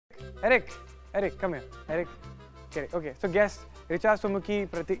Eric, come here. Eric, okay. So guess Richa, Sumukhi,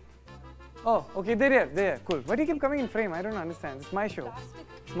 Pratik. Oh, okay, they're here. Cool. Why do you keep coming in frame? I don't understand. It's my show. Plastic.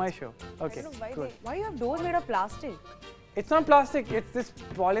 It's my show. Okay, cool. Why you have doors made of plastic? It's not plastic. It's this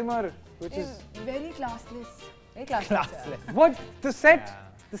polymer, which is very classless. Very classless. What? The set? Yeah.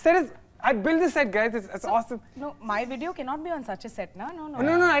 The set is. I built this set, guys. It's awesome. No, my video cannot be on such a set, no?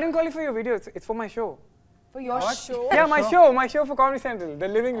 No, I didn't call you for your video. It's for my show. For your show? Yeah, my show for Comedy Central, the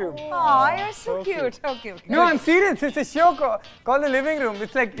living room. Oh, you're so cute. Okay. No, I'm serious. It's a show called the living room.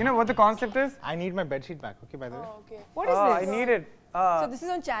 It's like, you know what the concept is? I need my bedsheet back, okay, by the way. Oh, okay. What is this? I need it. So this is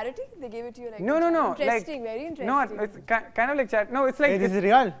on charity? They gave it to you like No. Interesting, very interesting. No, it's kind of like chat. No, it's like... Hey, is it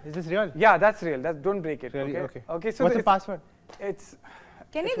real? Is this real? Yeah, that's real. Don't break it. Really? Okay, so what's the password? It's...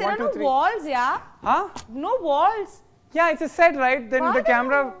 Kenny, there are no walls, yeah? Huh? No walls. Yeah, it's a set, right? Then the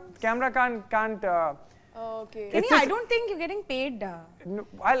camera can't okay. Kenny, I don't think you're getting paid. No,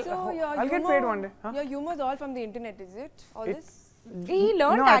 I'll get paid one day. Huh? Your humor is all from the internet, is it? All this? He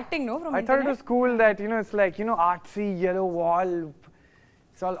learned acting, no? From I thought it was cool that, it's like, artsy, yellow wall.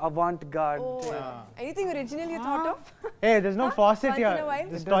 It's all avant-garde. Oh, yeah. Anything original you thought of? Hey, there's no faucet Once here. in a while?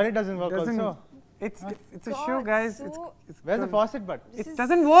 This toilet doesn't work also. It's a show, guys. So where's the faucet, but? It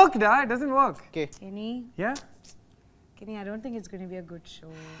doesn't work, Dad. It doesn't work. Okay. Kenny? Yeah? Kenny, I don't think it's going to be a good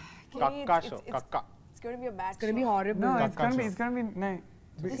show. Kakka show. Kakka. It's going to be a bad show. It's going to be horrible. No, it's going to be nice.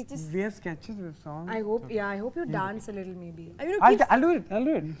 We have sketches with songs. I hope you dance a little maybe. I mean, I'll do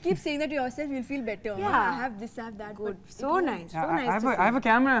it. Keep saying that to yourself, you'll feel better. Yeah. I have this, I have that. Good. So nice. I have a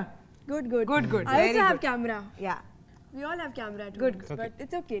camera. Good. I also have camera. Yeah. We all have camera at home. Good. But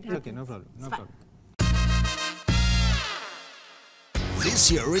it's okay. It's okay, no problem. This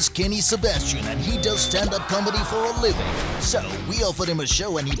here is Kenny Sebastian, and he does stand-up comedy for a living. So we offered him a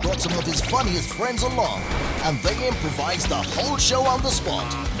show and he brought some of his funniest friends along. And they improvised the whole show on the spot.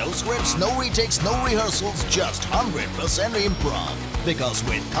 No scripts, no retakes, no rehearsals, just 100% improv. Because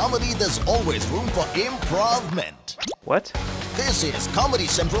with comedy, there's always room for improvement. What? This is Comedy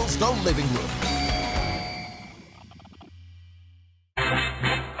Central's The Living Room.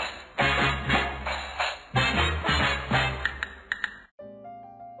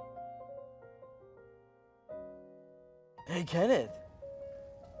 Hey, Kenneth.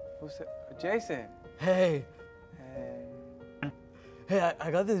 Who's that? Jason. Hey. Hey,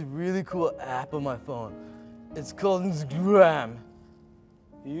 I got this really cool app on my phone. It's called Instagram.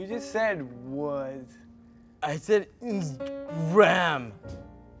 You just said what? I said Instagram.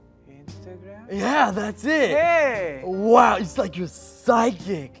 Instagram? Yeah, that's it. Hey! Wow, it's like you're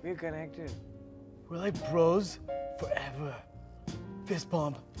psychic. We're connected. We're like bros forever. Fist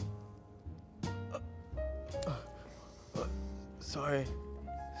bump. Sorry.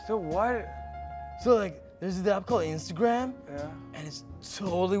 So what? So like, there's this app called Instagram. Yeah. And it's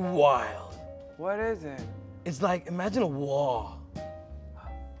totally wild. What is it? It's like, imagine a wall.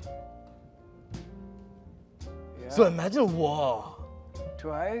 Yeah. So imagine a wall.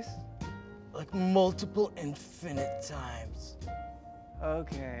 Twice? Like multiple infinite times.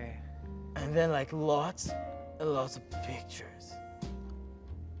 Okay. And then like lots and lots of pictures.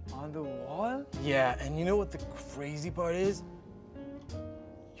 On the wall? Yeah, and you know what the crazy part is?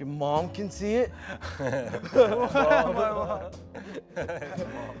 Your mom can see it.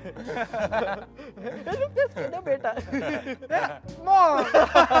 Mom!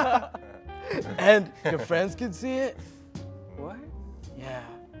 And your friends can see it. What? Yeah.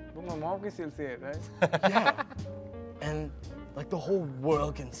 But my mom can still see it, right? Yeah. And like the whole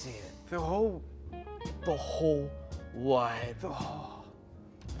world can see it. The whole wide. The whole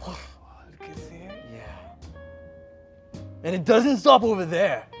world can see it? Yeah. And it doesn't stop over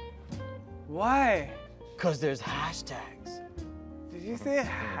there. Why? Because there's hashtags. Did you say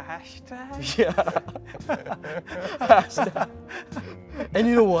hashtag? Yeah. Hashtag. And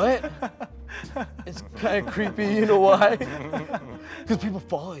you know what? It's kind of creepy. You know why? Because people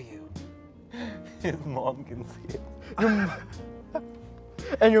follow you. His mom can see it.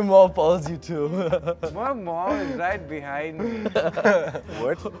 And your mom follows you too. My mom is right behind me.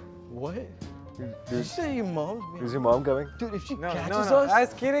 What? What? Did you say your mom's behind? Is your mom coming? Dude, if she No, catches no. us. I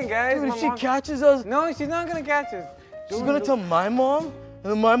was kidding, guys. Dude, My if she mom- catches us. No, she's not gonna catch us. She's gonna tell my mom,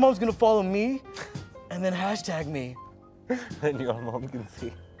 and then my mom's gonna follow me, and then hashtag me. Then your mom can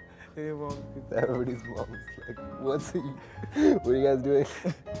see. Your mom can- Everybody's mom is like, what are you guys doing?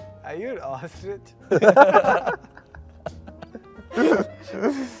 Are you an ostrich?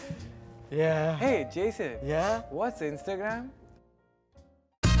 Yeah. Hey, Jason. Yeah? What's Instagram?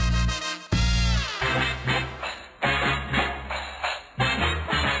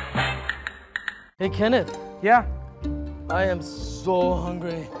 Hey, Kenneth. Yeah. I am so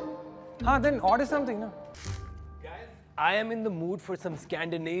hungry. Then order something, no? I am in the mood for some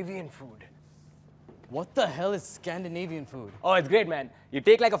Scandinavian food. What the hell is Scandinavian food? Oh, it's great, man. You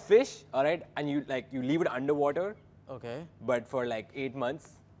take like a fish, all right, and you leave it underwater, Okay. but for like 8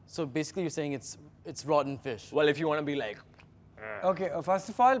 months. So basically, you're saying it's rotten fish. Well, if you want to be like, Okay, first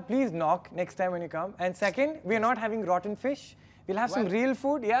of all, please knock next time when you come. And second, we are not having rotten fish. We'll have some real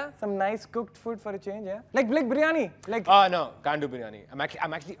food, yeah? Some nice cooked food for a change, yeah? Like biryani. Like, oh no, can't do biryani.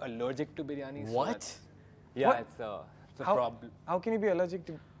 I'm actually allergic to biryani. So What? that's- yeah, What? it's a how, problem. how can you be allergic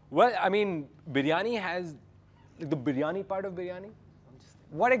to... Well, I mean, biryani has like the biryani part of biryani.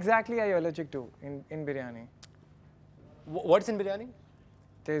 What exactly are you allergic to in biryani? What's in biryani?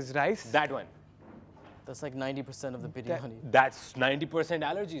 There's rice. That one. That's like 90% of the biryani. That's 90%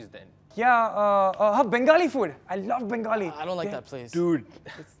 allergies then. Yeah, Bengali food. I love Bengali. I don't like that place. Dude,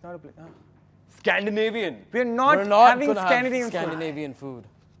 It's not a place. Scandinavian. We're not, We're not having gonna Scandinavian have Scandinavian food.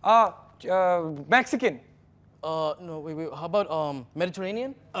 food. Mexican. No, wait. How about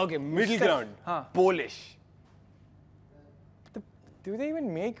Mediterranean? Okay, middle ground. Huh. Polish. Do they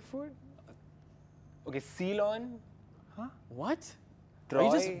even make food? Okay, Ceylon. What? Troy. Are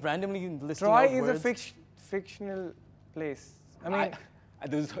you just randomly listing Troy out is words? a fictional place. I mean,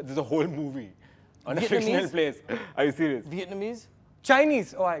 There's a whole movie on a fictional Vietnamese? place. Are you serious? Vietnamese?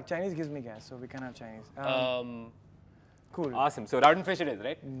 Chinese. Oh, Chinese gives me gas, so we can have Chinese. Cool. Awesome. So rotten fish it is,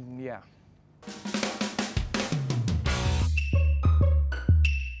 right? Yeah.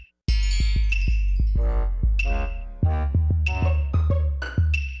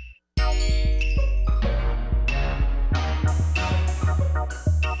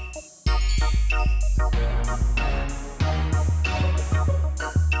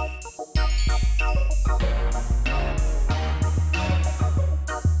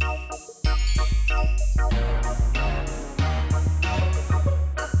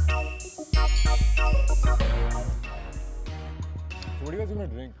 What are you guys gonna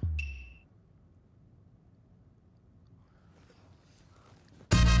drink?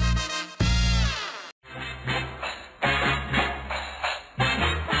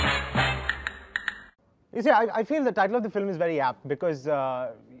 You see, I feel the title of the film is very apt because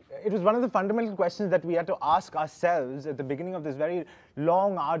it was one of the fundamental questions that we had to ask ourselves at the beginning of this very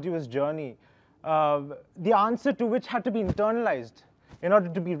long, arduous journey, the answer to which had to be internalized in order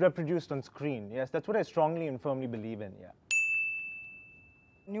to be reproduced on screen. Yes, that's what I strongly and firmly believe in, yeah.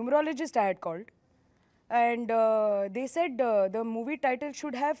 Numerologist I had called, and they said the movie title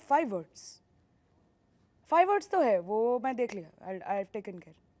should have 5 words. 5 words तो है, वो मैं देख लिया. I've taken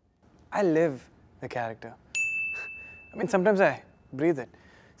care. I live the character. I mean, sometimes I breathe it.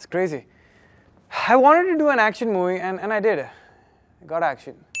 It's crazy. I wanted to do an action movie, and I did. I got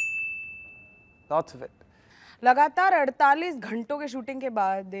action. Lots of it. लगातार 48 घंटों के shooting के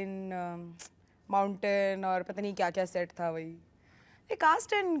बाद in mountain और पता नहीं क्या-क्या set था वही. The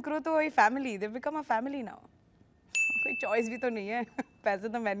cast and crew तो वही family. They've become a family now. कोई choice भी तो नहीं है. पैसे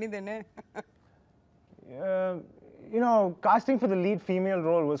तो मैं नहीं देने. You know, casting for the lead female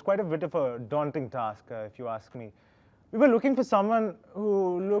role was quite a bit of a daunting task, if you ask me. We were looking for someone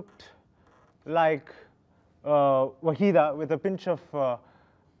who looked like Wahida with a pinch of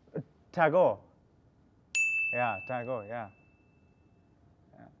Tagore. Yeah, Tagore, yeah.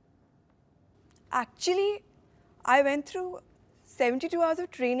 Actually, I went through 72 hours of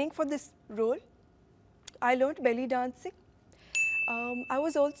training for this role. I learned belly dancing. I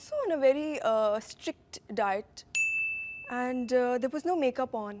was also on a very strict diet, and there was no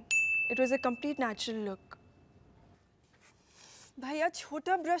makeup on. It was a complete natural look. भैया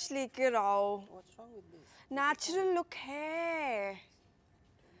छोटा brush लेके आओ. What's wrong with this? Natural look है.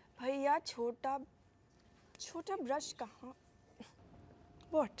 भैया छोटा brush कहाँ?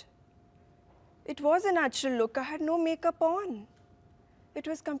 What? It was a natural look. I had no makeup on. It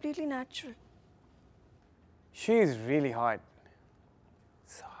was completely natural. She is really hot.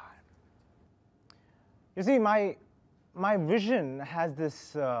 So hot. You see, my vision has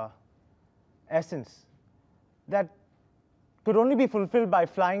this essence that could only be fulfilled by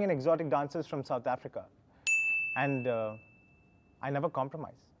flying in exotic dancers from South Africa. And I never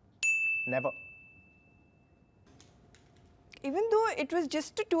compromise. Never. Even though it was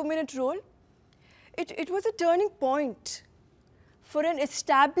just a 2-minute role, it was a turning point for an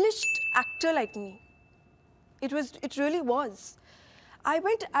established actor like me. It really was. I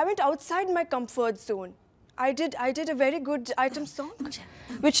went outside my comfort zone. I did a very good item song,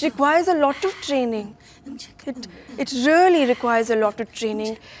 which requires a lot of training. It really requires a lot of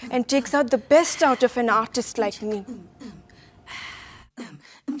training and takes out the best out of an artist like me.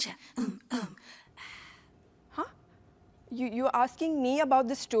 Huh? You're asking me about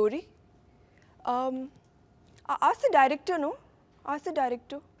the story? Ask the director, no? Ask the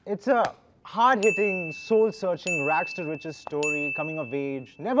director. It's a hard-hitting, soul-searching, rags-to-riches story, coming of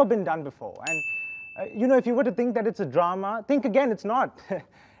age, never been done before. And you know, if you were to think that it's a drama, think again, it's not.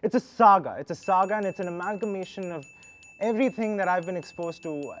 It's a saga. It's a saga, and it's an amalgamation of everything that I've been exposed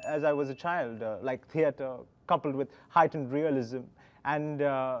to as I was a child, like theatre, coupled with heightened realism. And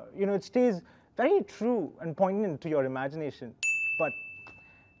you know, it stays very true and poignant to your imagination, but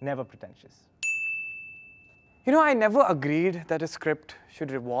never pretentious. You know, I never agreed that a script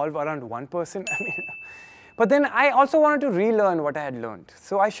should revolve around one person. I mean, but then I also wanted to relearn what I had learned.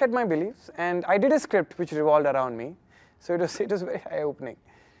 So I shed my beliefs and I did a script which revolved around me. So it was very eye-opening.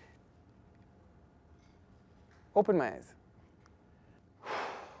 Open my eyes.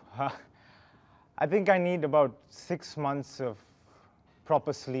 I think I need about 6 months of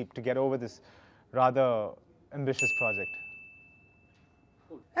proper sleep to get over this rather ambitious project.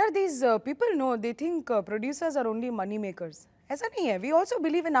 These people know, they think producers are only money makers. ऐसा नहीं है. We also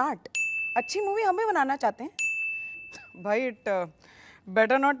believe in art. अच्छी movie हम भी बनाना चाहते हैं. भाई, it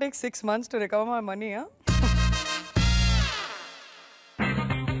better not take 6 months to recover my money, huh?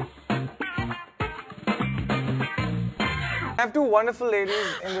 I have two wonderful ladies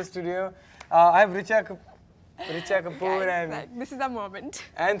in the studio. I have Richa Kapoor Guys, and this is our moment.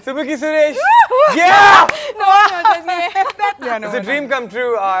 Subaki Suresh. Yeah! Yeah, no, It's a dream come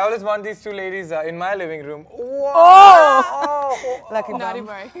true. I always want these two ladies in my living room. Whoa. Oh! Lucky Naughty them.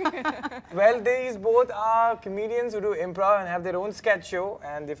 boy. Well, these both are comedians who do improv and have their own sketch show,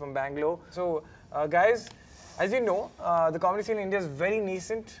 and they're from Bangalore. So, guys, as you know, the comedy scene in India is very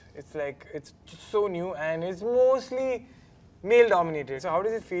nascent. It's so new, and it's mostly male-dominated. So, how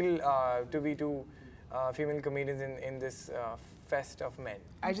does it feel to be two female comedians in this fest of men?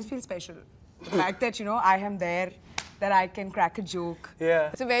 I just feel special. The fact that, you know, I am there, that I can crack a joke. Yeah.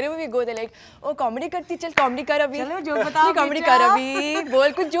 So wherever we go, they're like, oh, comedy करती चल comedy कर अभी. चलो joke बताओ. comedy कर अभी.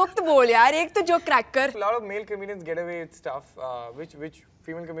 बोल कुछ joke तो बोल यार. एक तो joke crack कर. A lot of male comedians get away with stuff which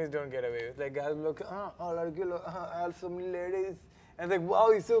female comedians don't get away with. Like guys look, I have so many ladies. And it's like,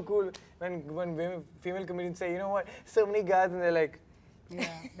 wow, he's so cool. When female comedians say, you know what, so many guys, and they're like, Yeah,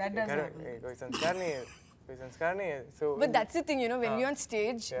 that does happen. कोई संस्कार नहीं है, कोई संस्कार नहीं है. So. But that's the thing, you know, when we're on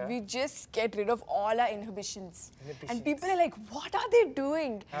stage, Yeah. we just get rid of all our inhibitions. And people are like, what are they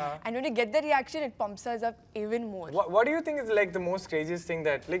doing? And when you get the reaction, it pumps us up even more. What do you think is like the most craziest thing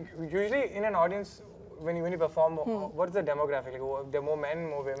that, like, usually in an audience, when you perform, what's the demographic? Like, there are more men,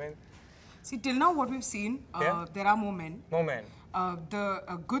 more women? See, till now what we've seen, there are more men. More men. The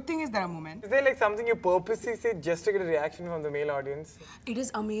good thing is there are more men. Is there like something you purposely say just to get a reaction from the male audience? It is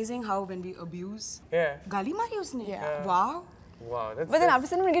amazing how when we abuse, Yeah. गाली मारी उसने. Yeah. Wow. Wow, that's. But then after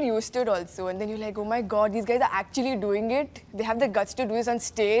some time, you get used to it also. And then you're like, oh my god, these guys are actually doing it. They have the guts to do this on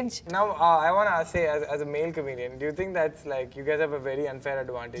stage. Now, I want to say, as a male comedian, do you think that's like, you guys have a very unfair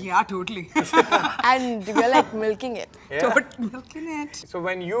advantage? Yeah, totally. And we're like milking it. Yeah. Milking it. So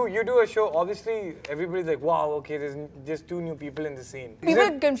when you do a show, obviously everybody's like, wow, okay, there's just two new people in the scene.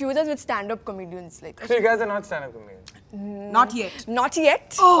 People confuse us with stand-up comedians. Like, So you guys are not stand-up comedians? Not yet. not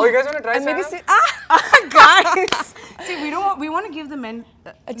yet. Oh, you guys want to try And maybe stand-up? Guys, see, we want to give the men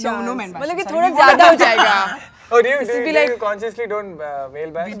no men मतलब कि bashing. थोड़ा ज़्यादा हो जाएगा. Oh, do you like- consciously don't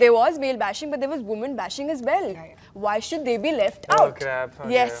male bash? There was male bashing, but there was woman bashing as well. Yeah. Why should they be left Oh, out? crap.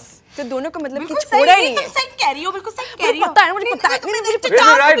 Okay. Yes. तो दोनों को मतलब कि बिल्कुल छोड़ा ही सही, नहीं है. बिल्कुल सही कह रही हो, बिल्कुल सही कह रही मुझे हो. पता है, मुझे पता है. We'll be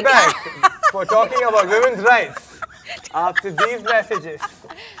right back for talking about women's rights after these messages.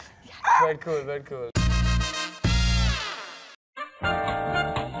 Very cool, very cool.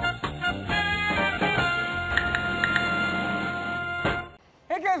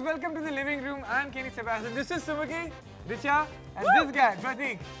 Hey guys, welcome to the living room. I'm Kenny Sebastian. This is Subaki, Richa, and this guy,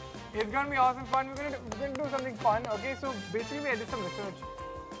 Pratik. It's gonna be awesome fun. We're gonna do something fun. Okay, so basically I did some research.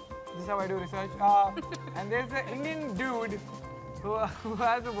 This is how I do research. And there's an Indian dude who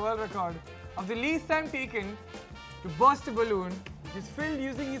has a world record of the least time taken to burst a balloon, which is filled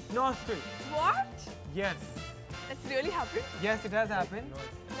using his nostril. What? Yes. That's really happened? Yes, it has happened.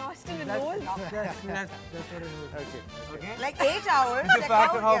 Lost in the That's nose? that's what it is. Okay. Like 8 hours. It's a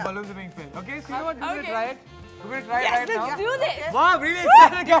fact of how balloons are being filled. Okay, so you know what? We're gonna try it. We're gonna try it right now. Let's do this. Wow, really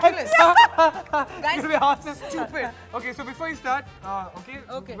excited, guys. Guys, It's gonna be awesome. stupid. Okay, so before you start, okay,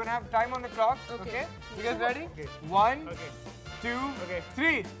 we're gonna have time on the clock. Okay. You guys ready? Okay. 1, 2,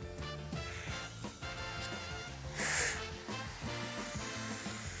 3.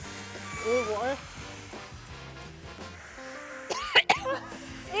 Oh boy.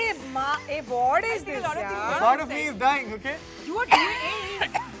 What is this? A part of me is dying. Okay. You are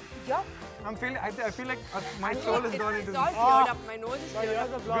doing yeah. I feel like my soul is gone into It's this. all cleared up. My nose is cleared up.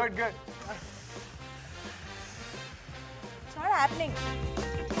 Good, good. not happening.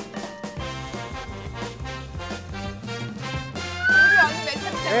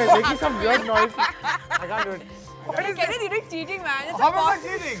 Hey, making some weird noise. I can't do it. Kenneth, you're doing cheating, man. It's How am I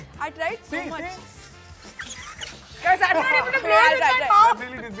impossible. cheating? I tried so much. Guys, I'm not able to Okay, close I'll it try, right try. now. That's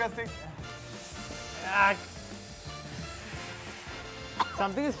really disgusting.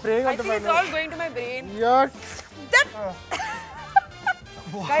 Something is spraying I onto think my it's all nose. going to my brain. Yes.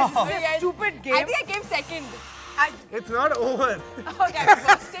 Guys, this is a stupid game. I think I came second. It's not over. Okay, I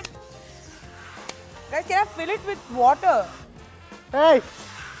lost it. Guys, can I fill it with water? Hey.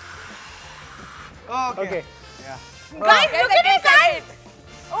 Oh, Okay. Yeah. Guys, look at it, guys!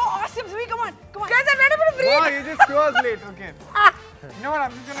 Oh, awesome. Zoe, come on. Come on. Guys, I'm not able to breathe. Wow, you just 2 hours late. Okay. You know what?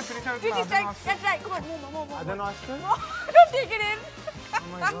 I'm just gonna finish out with Dude, my just other try. nostril. That's right. Come on. Move. Other nostril? Don't take it in. Oh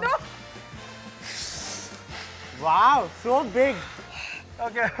my God. No. Wow, so big.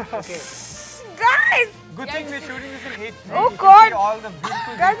 Okay. Guys! Good thing we're shooting this in 8:3. Oh, You can God. see all the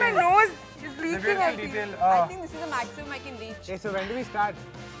beautiful Guys, my details. nose is The leaking. beautiful I feel. detail. I think this is the maximum I can reach. Okay, so when do we start?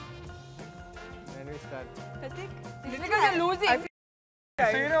 When do we start? Pratik, this is because you're losing.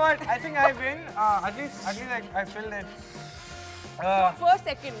 So you know what? I think I win. At least I filled it. First,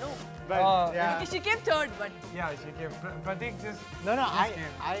 second, no. But, yeah. Okay, she came third, but Yeah, she came. Pratik just. No, just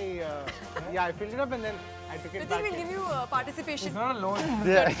came. I filled it up and then I took it Pratik back. will give you participation. It's not a loan.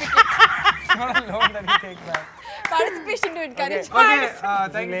 Yeah. It's not a loan that he takes back. Participation to encourage. Okay.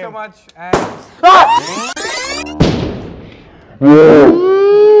 Thank you so much. And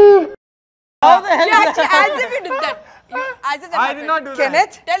How the hell? Yeah, actually, as if you did that. As if that I happened. did not do that.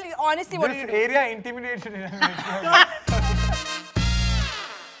 Kenneth? Tell me honestly what This did you do? area intimidated him.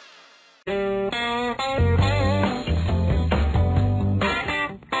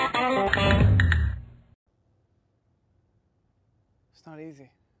 It's not easy.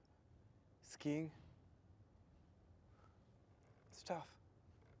 Skiing. It's tough.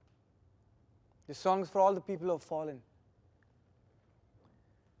 This song is for all the people who have fallen.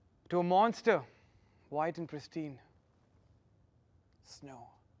 To a monster, white and pristine. Snow.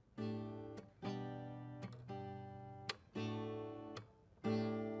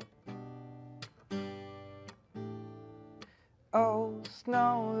 Oh,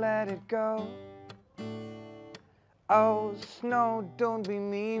 snow, let it go. Oh, snow, don't be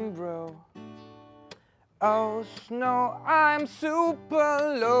mean, bro. Oh, snow, I'm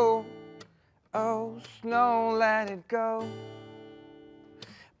super low. Oh, snow, let it go.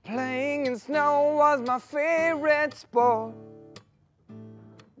 Playing in snow was my favorite sport.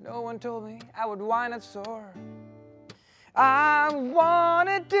 No one told me I would wind up sore. I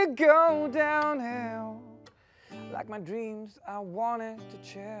wanted to go downhill. Like my dreams, I wanted to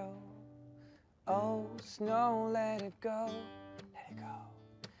chill. Oh, snow, let it go, let it go.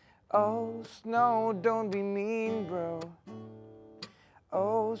 Oh, snow, don't be mean, bro.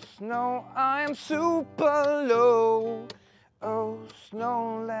 Oh, snow, I am super low. Oh,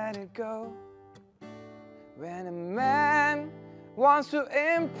 snow, let it go. When a man wants to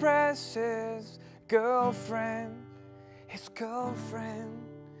impress his girlfriend,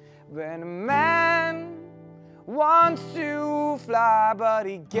 when a man wants to fly, but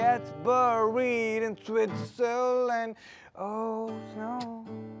he gets buried in Switzerland. Oh, snow,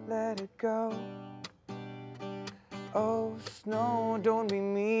 let it go. Oh, snow, don't be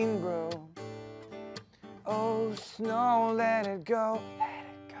mean, bro. Oh, snow, let it go, let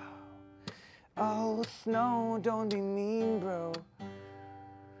it go. Oh, snow, don't be mean, bro.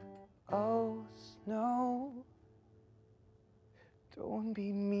 Oh, snow, don't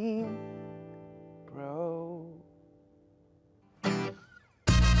be mean.